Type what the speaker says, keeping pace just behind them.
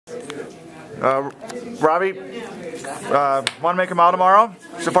Robby, want to make a mile tomorrow?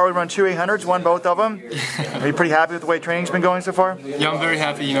 So far we've run 2 800s, won both of them. Are you pretty happy with the way training's been going so far? Yeah, I'm very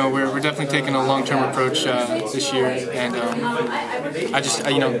happy. You know, we're definitely taking a long-term approach this year, and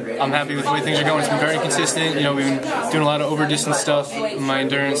I'm happy with the way things are going. It's been very consistent. You know, we've been doing a lot of over-distance stuff. My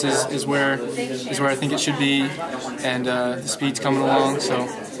endurance is where I think it should be, and the speed's coming along. So.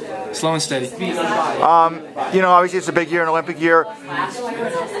 Slow and steady. You know, obviously it's a big year, an Olympic year.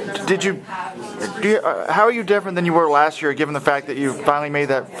 How are you different than you were last year, given the fact that you finally made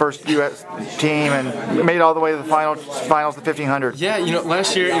that first U.S. team and made it all the way to the finals, the 1500? Yeah, you know,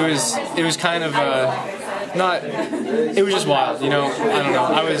 last year it was kind of it was just wild. You know, I don't know.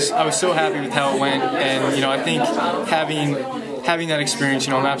 I was so happy with how it went, and you know, I think having that experience,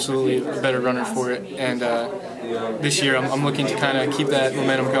 you know, I'm absolutely a better runner for it, and. This year I'm looking to kind of keep that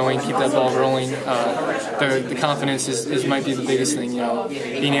momentum going, keep that ball rolling. The confidence might be the biggest thing, you know.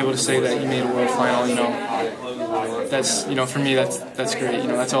 Being able to say that you made a world final, you know, that's, you know, for me that's great. You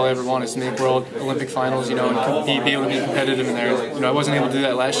know, that's all I ever wanted, is to make world Olympic finals, you know, and be able to be competitive in there. You know, I wasn't able to do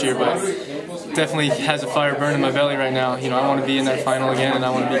that last year, but definitely has a fire burning in my belly right now. You know, I want to be in that final again, and I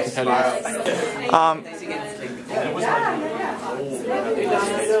want to be competitive.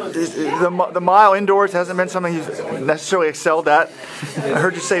 The mile indoors hasn't been something you've necessarily excelled at. I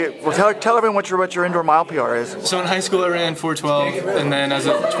heard you say, well, tell everyone what your indoor mile PR is. So in high school I ran 4:12, and then as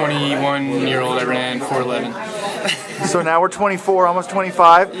a 21-year-old I ran 4:11. So now we're 24, almost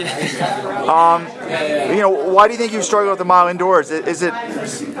 25. Yeah. You know, why do you think you struggle with the mile indoors? Is it?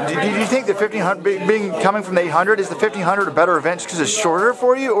 Do you think the 1500, coming from the 800, is the 1500 a better event because it's shorter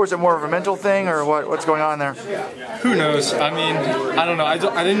for you, or is it more of a mental thing, or what's going on there? Who knows? I mean, I don't know. I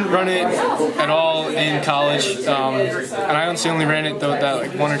didn't run it at all in college, and I honestly only ran it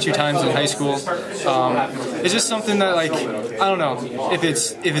like 1 or 2 times in high school. It's just something that, like, I don't know if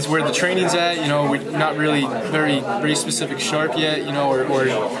it's where the training's at. You know, we're not really very specific sharp yet. You know, or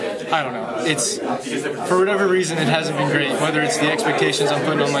I don't know. It's, for whatever reason, it hasn't been great. Whether it's the expectations I'm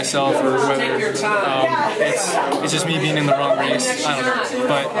putting on myself, or whether it's just me being in the wrong race. I don't know.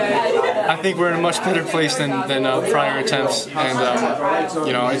 But I think we're in a much better place than prior attempts, and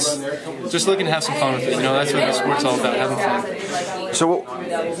you know, it's just looking to have some fun with it. You know, that's what the sport's all about, having fun. So,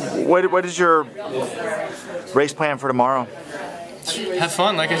 what is your race plan for tomorrow? Have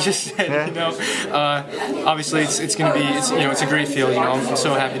fun, like I just said. Yeah. You know, obviously it's going to be, you know, it's a great field. You know, I'm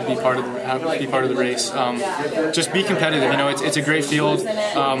so happy to be part of the race. Just be competitive. You know, it's a great field.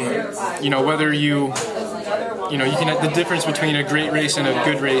 You know, whether you know, you can, the difference between a great race and a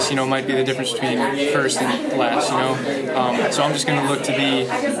good race, you know, might be the difference between first and last, you know. So I'm just going to look to be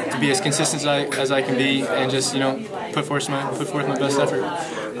as consistent as I can be, and just, you know, put forth my best effort.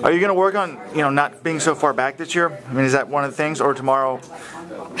 Are you going to work on, you know, not being so far back this year? I mean, is that one of the things, or tomorrow?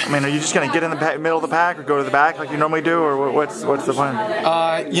 I mean, are you just going to get in the middle of the pack, or go to the back like you normally do, or what's the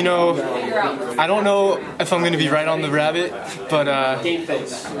plan? You know, I don't know if I'm going to be right on the rabbit, but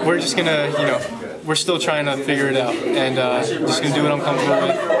we're just going to, you know, we're still trying to figure it out, and just going to do what I'm comfortable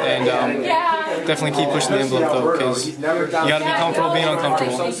with, and definitely keep pushing the envelope, though, because you got to be comfortable being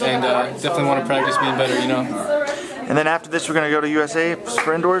uncomfortable, and definitely want to practice being better, you know. And then after this, we're going to go to USA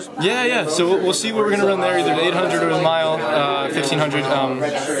for indoors? Yeah. So we'll see what we're going to run there, either the 800 or the mile,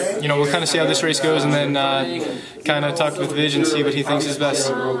 1500. You know, we'll kind of see how this race goes, and then kind of talk with Vidge and see what he thinks is best.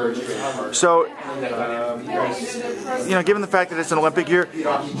 So, you know, given the fact that it's an Olympic year,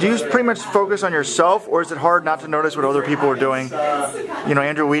 do you pretty much focus on yourself, or is it hard not to notice what other people are doing? You know,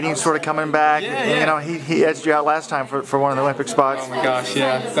 Andrew Wheating's sort of coming back. Yeah. You know, he edged you out last time for one of the Olympic spots. Oh my gosh,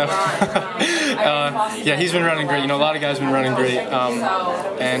 yeah. Yeah, he's been running great. You know, a lot of guys have been running great,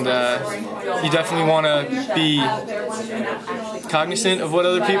 and you definitely want to be cognizant of what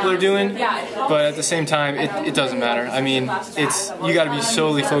other people are doing, but at the same time, it doesn't matter. I mean, you got to be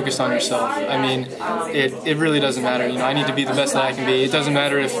solely focused on yourself. I mean, it really doesn't matter. You know, I need to be the best that I can be. It doesn't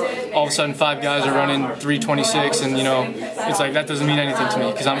matter if all of a sudden 5 guys are running 3:26, and you know, it's like, that doesn't mean anything to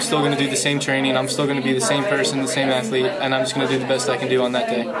me, because I'm still going to do the same training. I'm still going to be the same person, the same athlete, and I'm just going to do the best I can do on that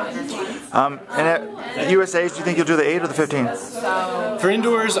day. And at USA's, do you think you'll do the 8 or the 15? For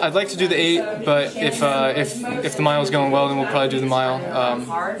indoors, I'd like to do the 8, but if the mile's going well, then we'll probably do the mile.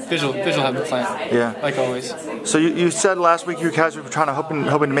 Visual have the plan. Yeah, like always. So you said last week you guys were hoping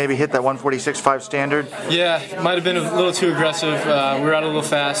to maybe hit that 146.5 standard. Yeah, might have been a little too aggressive. We were out a little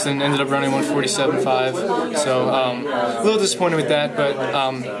fast and ended up running 147.5. So a little disappointed with that, but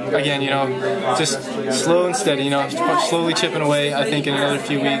again, you know, just slow and steady. You know, slowly chipping away. I think in another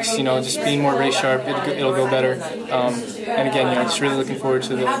few weeks, you know, just being more race sharp, it'll go better. And again, you know, just really looking forward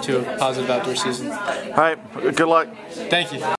to a positive outdoor season. All right, good luck. Thank you.